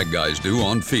the flag guys do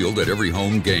on field at every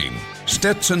home game.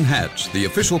 Stetson hats, the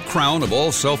official crown of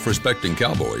all self-respecting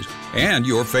Cowboys and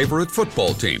your favorite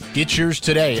football team. Get yours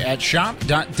today at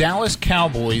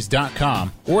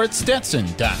shop.dallascowboys.com or at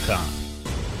stetson.com.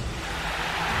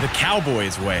 The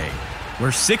Cowboys way,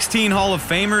 where 16 Hall of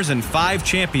Famers and 5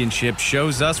 championships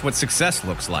shows us what success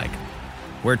looks like.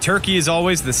 Where turkey is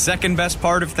always the second best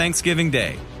part of Thanksgiving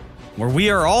Day. Where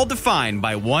we are all defined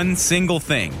by one single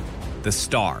thing, the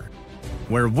star.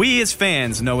 Where we as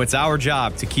fans know it's our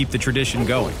job to keep the tradition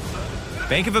going.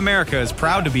 Bank of America is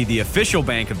proud to be the official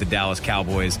bank of the Dallas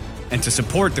Cowboys and to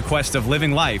support the quest of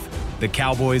living life the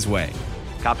Cowboys way.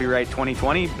 Copyright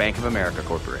 2020, Bank of America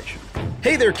Corporation.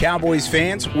 Hey there, Cowboys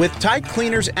fans. With Tide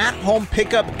Cleaners at-home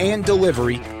pickup and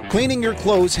delivery, cleaning your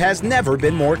clothes has never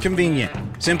been more convenient.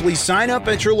 Simply sign up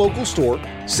at your local store,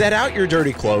 set out your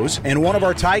dirty clothes, and one of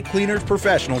our Tide Cleaners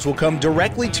professionals will come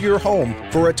directly to your home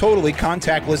for a totally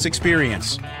contactless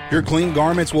experience. Your clean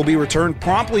garments will be returned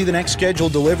promptly the next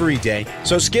scheduled delivery day,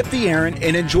 so skip the errand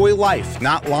and enjoy life,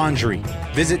 not laundry.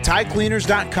 Visit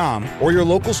TideCleaners.com or your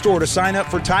local store to sign up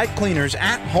for Tide Cleaners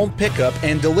at-home pickup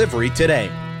and delivery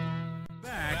today.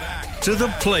 Back to the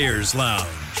Players Lounge.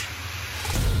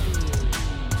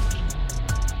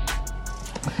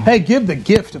 Hey, give the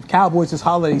gift of Cowboys this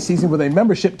holiday season with a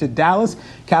membership to Dallas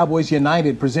Cowboys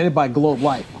United, presented by Globe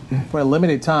Life. For a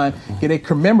limited time, get a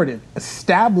commemorative,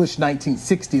 established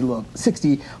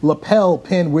 1960 lapel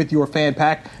pin with your fan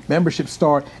pack. Memberships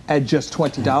start at just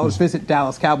 $20. Visit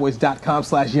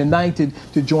DallasCowboys.com/United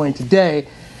to join today.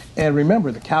 And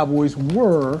remember, the Cowboys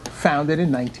were founded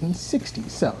in 1960,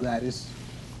 so that is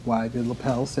why the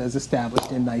lapel says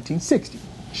established in 1960.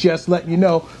 Just letting you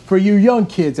know for you young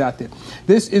kids out there.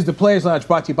 This is the Players Lounge,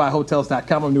 brought to you by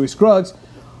Hotels.com. I'm Newy Scruggs,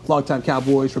 longtime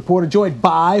Cowboys reporter, joined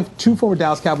by 2 former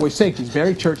Dallas Cowboys safeties,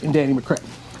 Barry Church and Danny McCray.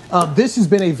 This has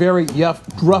been a very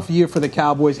rough year for the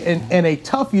Cowboys and a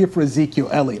tough year for Ezekiel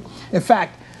Elliott. In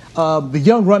fact, the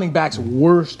young running back's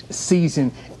worst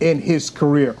season in his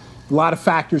career. A lot of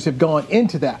factors have gone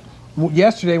into that.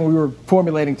 Yesterday, when we were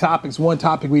formulating topics, one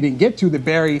topic we didn't get to that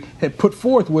Barry had put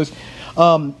forth was,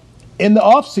 in the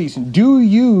offseason, do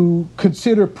you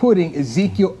consider putting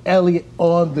Ezekiel Elliott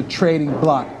on the trading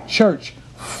block? Church,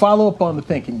 follow up on the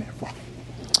thinking there for me.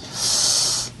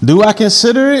 Do I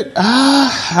consider it?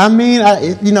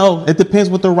 It depends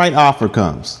what the right offer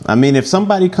comes. I mean, if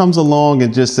somebody comes along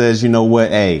and just says, you know what,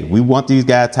 hey, we want these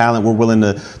guys' talent, we're willing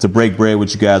to break bread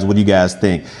with you guys, what do you guys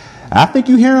think? I think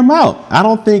you hear him out.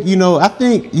 I think you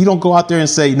don't go out there and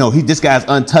say, this guy's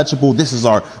untouchable. This is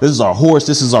our horse.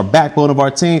 This is our backbone of our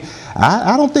team.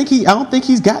 I don't think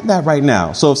he's got that right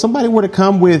now. So if somebody were to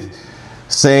come with,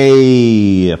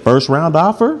 say, a first round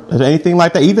offer or anything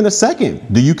like that, even a second,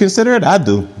 do you consider it? I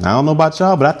do. I don't know about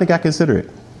y'all, but I think I consider it.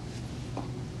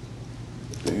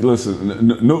 Listen,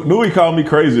 Newy called me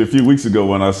crazy a few weeks ago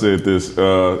when I said this.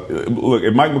 Look,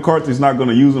 if Mike McCarthy's not going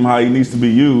to use him how he needs to be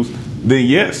used, then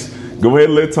yes. Go ahead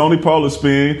and let Tony Pollard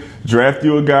spin, draft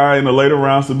you a guy in the later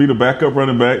rounds to be the backup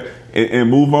running back, and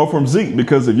move on from Zeke.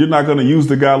 Because if you're not going to use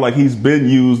the guy like he's been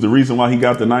used, the reason why he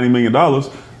got the $90 million,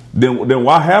 then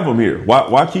why have him here?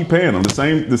 Why keep paying him?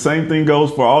 The same thing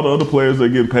goes for all the other players that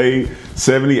get paid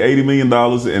 $70, $80 million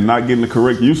and not getting the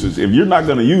correct usage. If you're not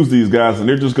going to use these guys and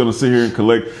they're just going to sit here and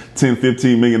collect $10,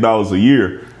 $15 million a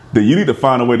year, then you need to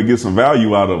find a way to get some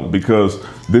value out of them, because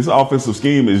this offensive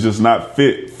scheme is just not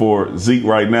fit for Zeke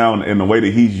right now and the way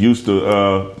that he's used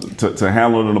to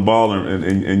handling the ball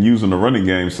and using the running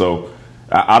game. So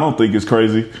I don't think it's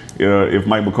crazy if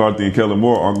Mike McCarthy and Kellen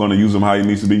Moore aren't going to use him how he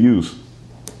needs to be used.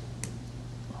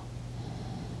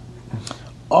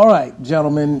 All right,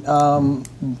 gentlemen. I'm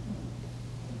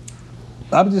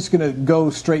just going to go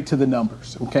straight to the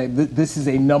numbers, okay? This is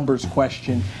a numbers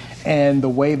question, and the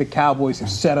way the Cowboys have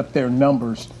set up their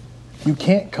numbers, you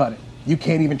can't cut it. You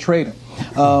can't even trade him.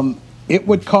 it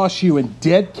would cost you in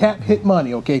dead cap hit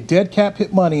money, okay, dead cap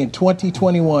hit money in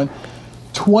 2021,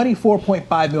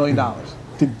 $24.5 million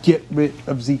to get rid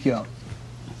of Ezekiel.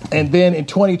 And then in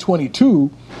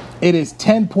 2022, it is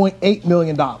 $10.8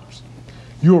 million.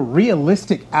 Your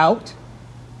realistic out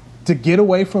to get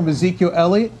away from Ezekiel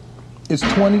Elliott is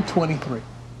 2023.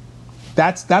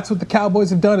 That's what the Cowboys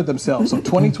have done to themselves. So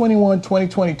 2021,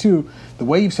 2022, the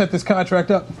way you've set this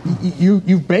contract up,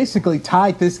 you've basically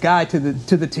tied this guy to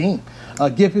the team.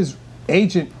 Give his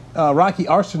agent Rocky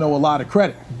Arsenault a lot of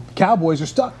credit. The Cowboys are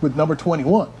stuck with number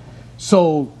 21.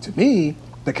 So to me,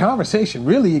 the conversation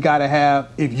really you got to have,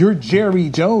 if you're Jerry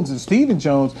Jones and Stephen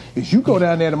Jones, is you go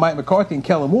down there to Mike McCarthy and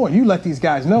Kellen Moore and you let these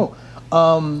guys know,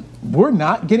 we're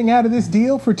not getting out of this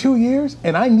deal for 2 years,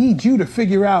 and I need you to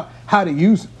figure out how to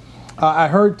use it. I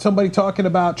heard somebody talking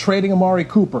about trading Amari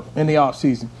Cooper in the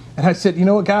offseason. And I said, you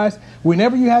know what, guys?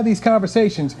 Whenever you have these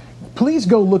conversations, please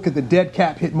go look at the dead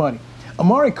cap hit money.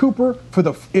 Amari Cooper,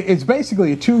 it's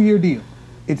basically a 2-year deal.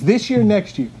 It's this year,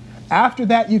 next year. After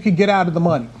that, you can get out of the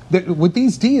money. With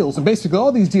these deals, and basically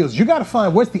all these deals, you got to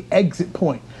find what's the exit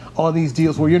point on these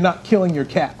deals where you're not killing your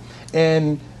cap.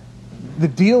 And the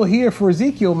deal here for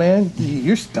Ezekiel, man,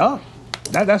 you're stuck.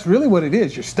 That's really what it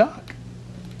is. You're stuck.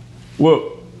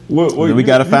 Well, we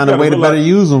got to find a way to better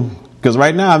use them. Because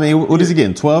right now, I mean, what is he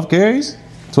getting? 12 carries?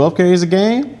 12 carries a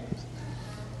game?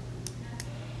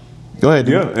 Go ahead,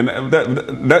 dude. Yeah, and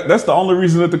that's the only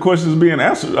reason that the question is being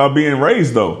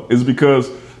raised, though, is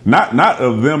because not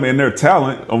of them and their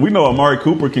talent. We know Amari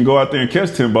Cooper can go out there and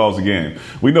catch 10 balls a game.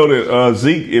 We know that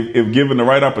Zeke, if given the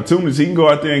right opportunities, he can go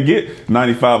out there and get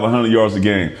 95, 100 yards a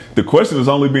game. The question is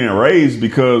only being raised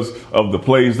because of the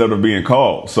plays that are being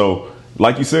called. So,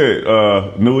 like you said,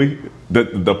 Nui,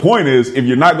 the point is, if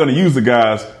you're not going to use the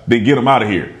guys, then get them out of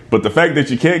here. But the fact that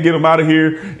you can't get them out of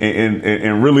here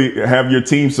and really have your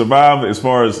team survive as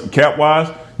far as cap-wise,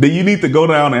 then you need to go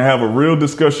down and have a real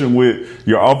discussion with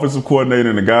your offensive coordinator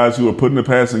and the guys who are putting the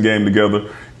passing game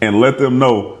together and let them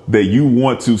know that you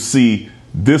want to see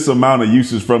this amount of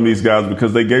usage from these guys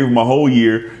because they gave them a whole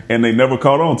year and they never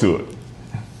caught on to it.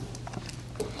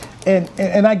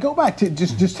 And I go back to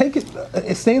just take it,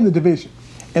 stay in the division,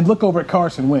 and look over at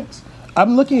Carson Wentz.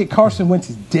 I'm looking at Carson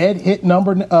Wentz's dead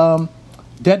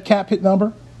cap hit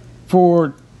number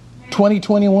for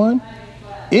 2021.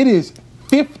 It is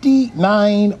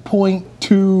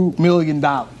 $59.2 million.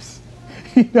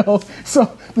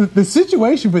 So the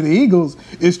situation for the Eagles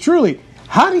is truly,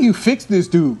 how do you fix this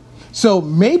dude? So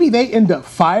maybe they end up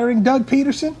firing Doug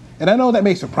Peterson. And I know that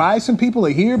may surprise some people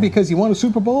to hear because he won a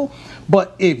Super Bowl.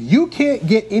 But if you can't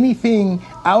get anything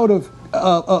out of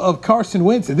Carson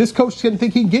Wentz, and this coach doesn't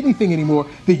think he can get anything anymore,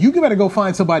 then you better go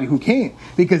find somebody who can.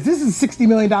 Because this is a $60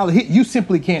 million hit you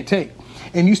simply can't take.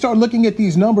 And you start looking at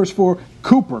these numbers for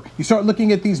Cooper. You start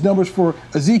looking at these numbers for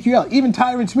Ezekiel, even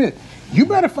Tyron Smith. You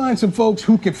better find some folks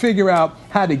who can figure out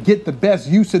how to get the best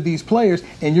use of these players.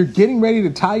 And you're getting ready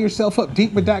to tie yourself up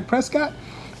deep with Dak Prescott.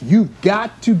 You've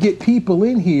got to get people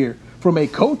in here from a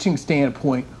coaching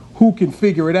standpoint who can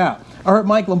figure it out. I heard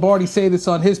Mike Lombardi say this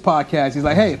on his podcast. He's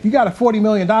like, hey, if you got a $40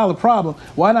 million problem,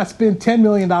 why not spend $10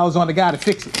 million on the guy to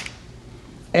fix it?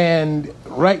 And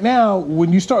right now,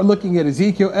 when you start looking at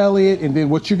Ezekiel Elliott and then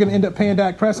what you're going to end up paying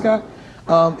Dak Prescott,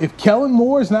 if Kellen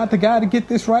Moore is not the guy to get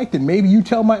this right, then maybe you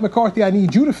tell Mike McCarthy, I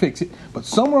need you to fix it. But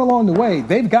somewhere along the way,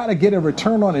 they've got to get a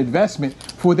return on investment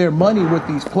for their money with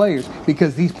these players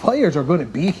because these players are going to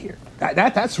be here.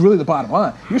 That's really the bottom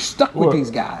line. You're stuck with these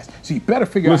guys, so you better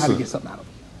figure out how to get something out of them.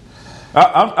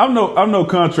 I'm no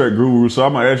contract guru, so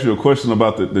I'm going to ask you a question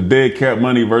about the dead cap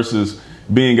money versus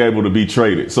being able to be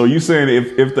traded. So you saying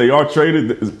if they are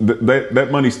traded, that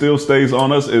money still stays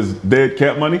on us as dead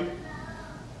cap money?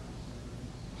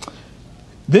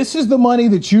 This is the money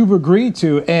that you've agreed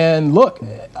to. And look,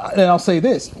 and I'll say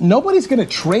this, nobody's going to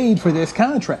trade for this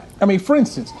contract. I mean, for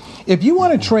instance, if you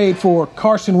want to trade for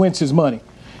Carson Wentz's money,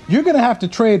 you're going to have to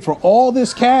trade for all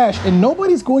this cash, and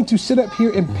nobody's going to sit up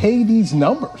here and pay these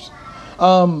numbers.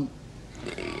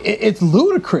 It's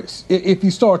ludicrous if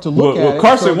you start to look at it.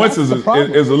 Carson Wentz is a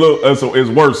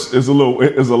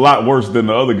lot worse than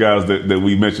the other guys that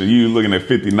we mentioned. You're looking at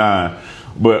 59.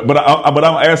 But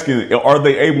I'm asking, are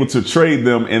they able to trade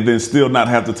them and then still not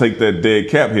have to take that dead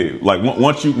cap hit? Like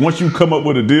once you come up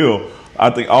with a deal,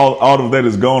 I think all of that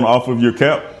is gone off of your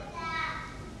cap.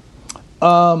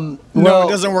 No, it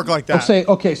doesn't work like that. I'm saying,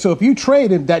 okay, so if you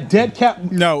trade him, that dead cap.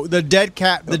 No, the dead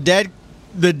cap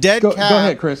Go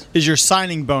ahead, Chris. Is your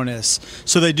signing bonus.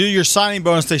 So they do your signing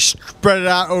bonus, they spread it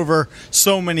out over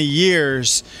so many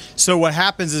years. So what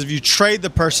happens is if you trade the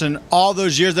person, all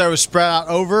those years that it was spread out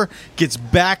over gets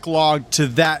backlogged to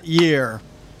that year.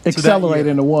 accelerate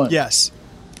into one. Yes.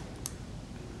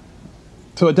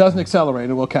 So it doesn't accelerate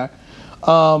it. Okay.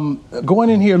 Going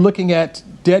in here, looking at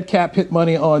dead cap hit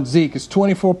money on Zeke, it's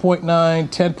 24.9,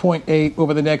 10.8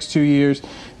 over the next 2 years,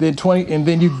 then 20, and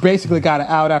then you basically got it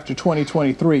out after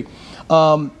 2023.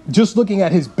 Just looking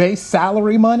at his base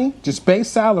salary money,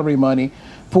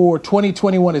 for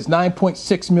 2021 is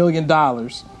 $9.6 million.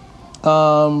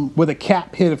 With a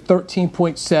cap hit of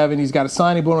 13.7, he's got a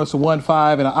signing bonus of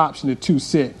 1.5 and an option of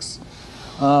 2.6.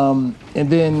 And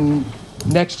then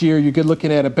next year, you're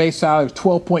looking at a base salary of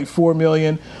 $12.4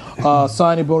 million,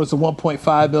 signing bonus of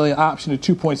 $1.5 million, option of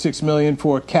 $2.6 million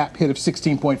for a cap hit of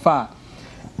 16.5.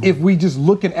 If we just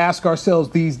look and ask ourselves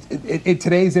in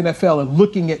today's NFL and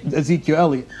looking at Ezekiel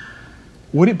Elliott,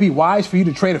 would it be wise for you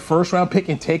to trade a first-round pick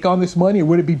and take on this money, or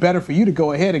would it be better for you to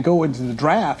go ahead and go into the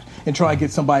draft and try and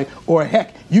get somebody, or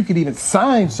heck, you could even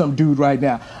sign some dude right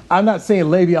now? I'm not saying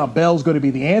Le'Veon Bell's going to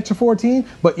be the answer for a team,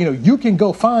 but you can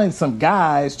go find some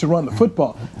guys to run the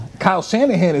football. Kyle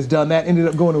Shanahan has done that, ended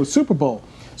up going to a Super Bowl.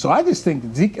 So I just think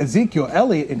Ezekiel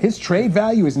Elliott and his trade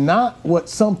value is not what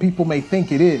some people may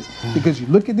think it is, because you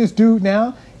look at this dude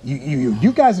now.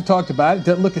 You guys have talked about it.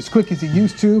 Doesn't look as quick as he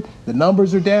used to. The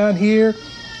numbers are down here.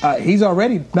 He's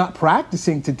already not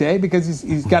practicing today because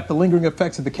he's got the lingering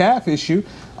effects of the calf issue.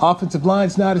 Offensive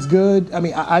line's not as good. I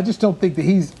mean, I just don't think that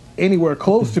he's anywhere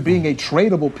close to being a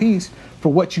tradable piece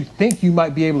for what you think you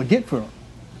might be able to get for him.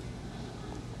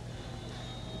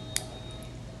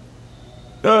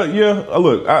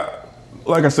 Look,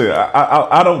 like I said,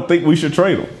 I don't think we should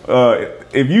trade him.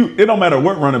 It don't matter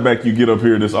what running back you get up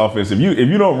here in this offense. If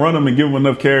you don't run them and give them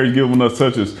enough carries, give them enough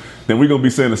touches, then we're gonna be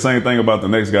saying the same thing about the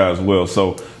next guy as well.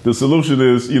 So the solution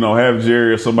is, have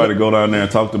Jerry or somebody go down there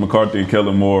and talk to McCarthy and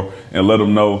Kellen Moore and let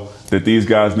them know that these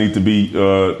guys need to be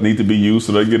used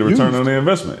so they get a return on their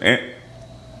investment.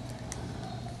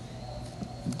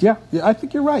 Yeah, I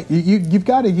think you're right. You've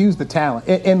got to use the talent.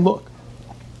 And look,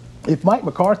 if Mike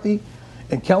McCarthy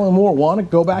and Kellen Moore want to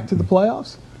go back to the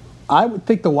playoffs, I would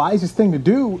think the wisest thing to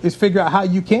do is figure out how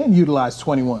you can utilize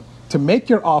 21 to make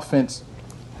your offense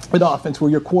an offense where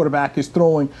your quarterback is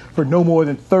throwing for no more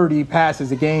than 30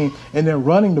 passes a game and then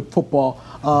running the football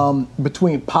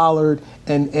between Pollard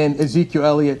and Ezekiel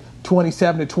Elliott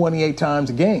 27 to 28 times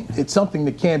a game. It's something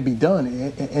that can be done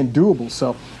and doable.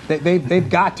 So they've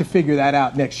got to figure that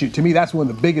out next year. To me, that's one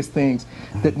of the biggest things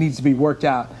that needs to be worked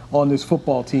out on this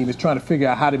football team, is trying to figure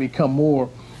out how to become more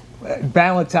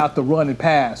balance out the run and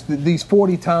pass. These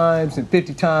 40 times and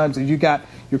 50 times that you got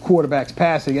your quarterbacks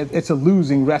passing, it's a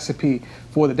losing recipe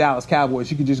for the Dallas Cowboys.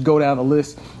 You can just go down the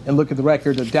list and look at the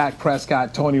record of Dak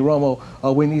Prescott, Tony Romo,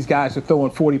 when these guys are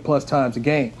throwing 40-plus times a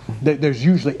game. There's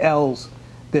usually L's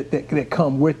that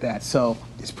come with that. So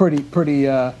it's pretty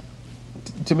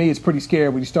to me, it's pretty scary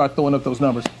when you start throwing up those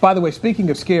numbers. By the way,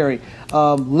 speaking of scary,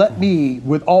 let me,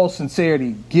 with all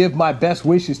sincerity, give my best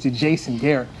wishes to Jason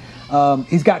Garrett.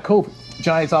 He's got COVID.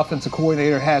 Giants offensive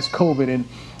coordinator has COVID, and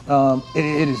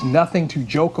it is nothing to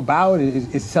joke about.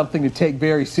 It's something to take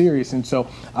very serious. And so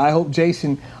I hope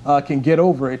Jason can get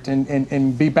over it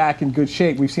and be back in good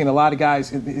shape. We've seen a lot of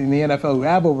guys in the NFL who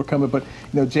have overcome it, but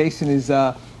Jason is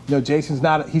Jason's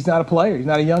not a player. He's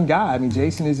not a young guy. I mean,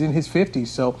 Jason is in his 50s,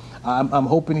 so I'm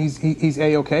hoping he's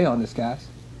A-okay on this, guys.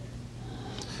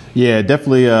 Yeah,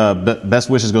 definitely. Best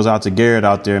wishes goes out to Garrett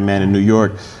out there, man, in New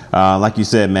York. Like you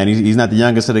said, man, he's not the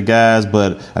youngest of the guys,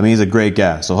 but I mean, he's a great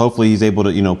guy. So hopefully he's able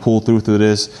to, pull through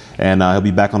this, and he'll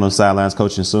be back on the sidelines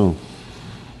coaching soon.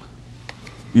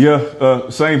 Yeah,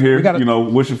 same here.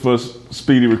 Wishing for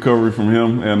speedy recovery from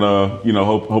him, and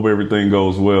hope everything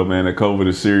goes well, man. That COVID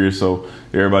is serious, so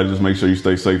everybody just make sure you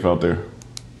stay safe out there.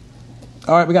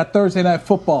 All right, we got Thursday Night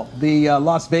Football. The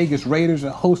Las Vegas Raiders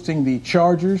are hosting the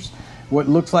Chargers. What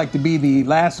looks like to be the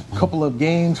last couple of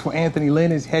games for Anthony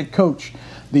Lynn as head coach.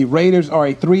 The Raiders are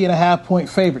a 3.5-point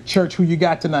favorite. Church, who you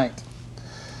got tonight?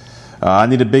 I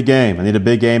need a big game. I need a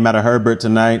big game out of Herbert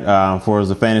tonight for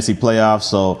the fantasy playoffs.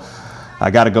 So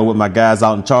I got to go with my guys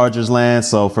out in Chargers land.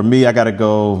 So for me, I got to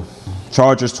go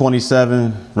Chargers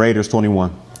 27, Raiders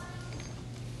 21.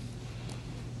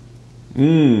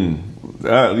 You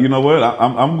know what?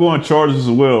 I'm going Chargers as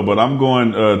well, but I'm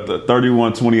going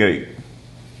 31-28.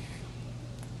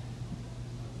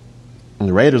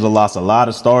 The Raiders have lost a lot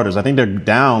of starters. I think they're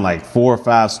down like 4 or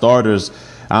 5 starters.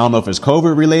 I don't know if it's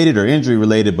COVID related or injury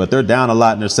related, but they're down a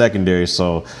lot in their secondary.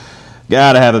 So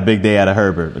got to have a big day out of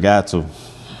Herbert. Got to.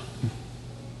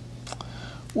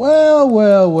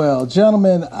 Well,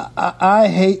 gentlemen, I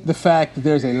hate the fact that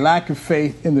there's a lack of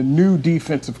faith in the new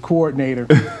defensive coordinator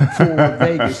for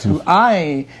Vegas, who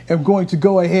I am going to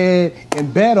go ahead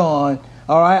and bet on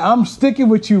All right, I'm sticking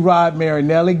with you, Rod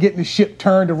Marinelli, getting the ship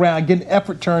turned around, getting the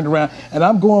effort turned around, and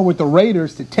I'm going with the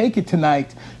Raiders to take it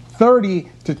tonight,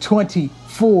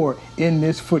 30-24 in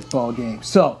this football game.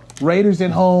 So, Raiders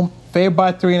at home, favored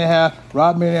by 3.5.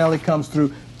 Rod Marinelli comes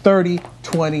through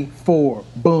 30-24.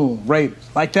 Boom, Raiders.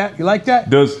 Like that? You like that?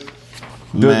 Does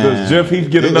Jeff Heath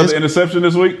get another interception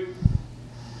this week?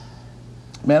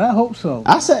 Man, I hope so.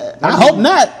 I hope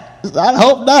not. I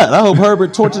hope not. I hope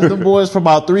Herbert torches the boys for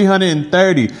about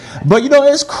 330. But,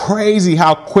 it's crazy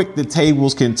how quick the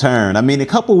tables can turn. I mean, a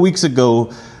couple weeks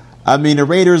ago, the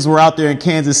Raiders were out there in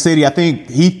Kansas City. I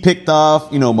think he picked off,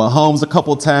 Mahomes a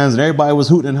couple times, and everybody was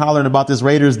hooting and hollering about this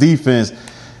Raiders defense.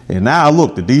 And now,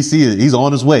 look, the DC, he's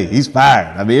on his way. He's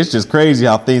fired. I mean, it's just crazy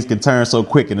how things can turn so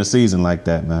quick in a season like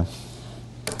that, man.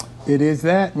 It is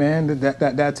that, man.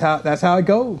 That's how it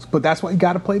goes. But that's why you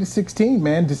got to play the 16,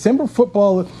 man. December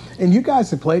football, and you guys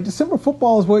have played. December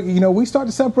football is where we start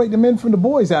to separate the men from the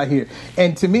boys out here.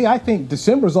 And to me, I think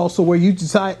December is also where you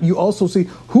decide. You also see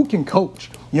who can coach.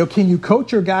 Can you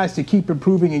coach your guys to keep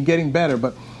improving and getting better?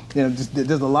 But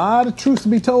there's a lot of truths to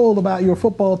be told about your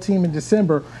football team in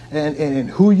December and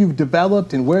who you've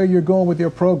developed and where you're going with your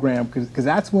program, because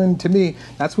that's when, to me,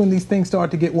 that's when these things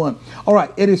start to get won. All right,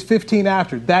 it is 15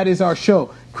 after. That is our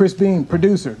show. Chris Bean,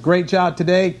 producer, great job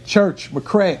today. Church,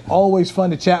 McCray, always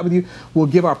fun to chat with you. We'll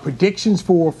give our predictions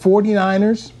for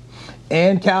 49ers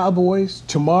and Cowboys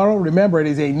tomorrow. Remember, it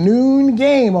is a noon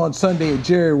game on Sunday at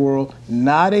Jerry World,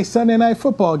 not a Sunday night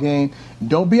football game.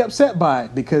 Don't be upset by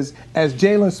it, because as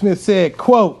Jalen Smith said,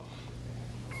 quote,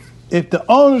 if the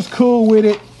owner's cool with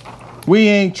it, we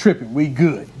ain't tripping. We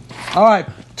good. All right,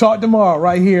 talk tomorrow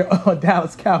right here on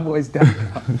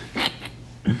DallasCowboys.com.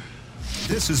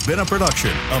 This has been a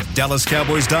production of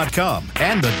DallasCowboys.com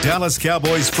and the Dallas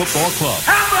Cowboys Football Club.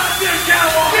 How about this,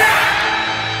 Cowboys?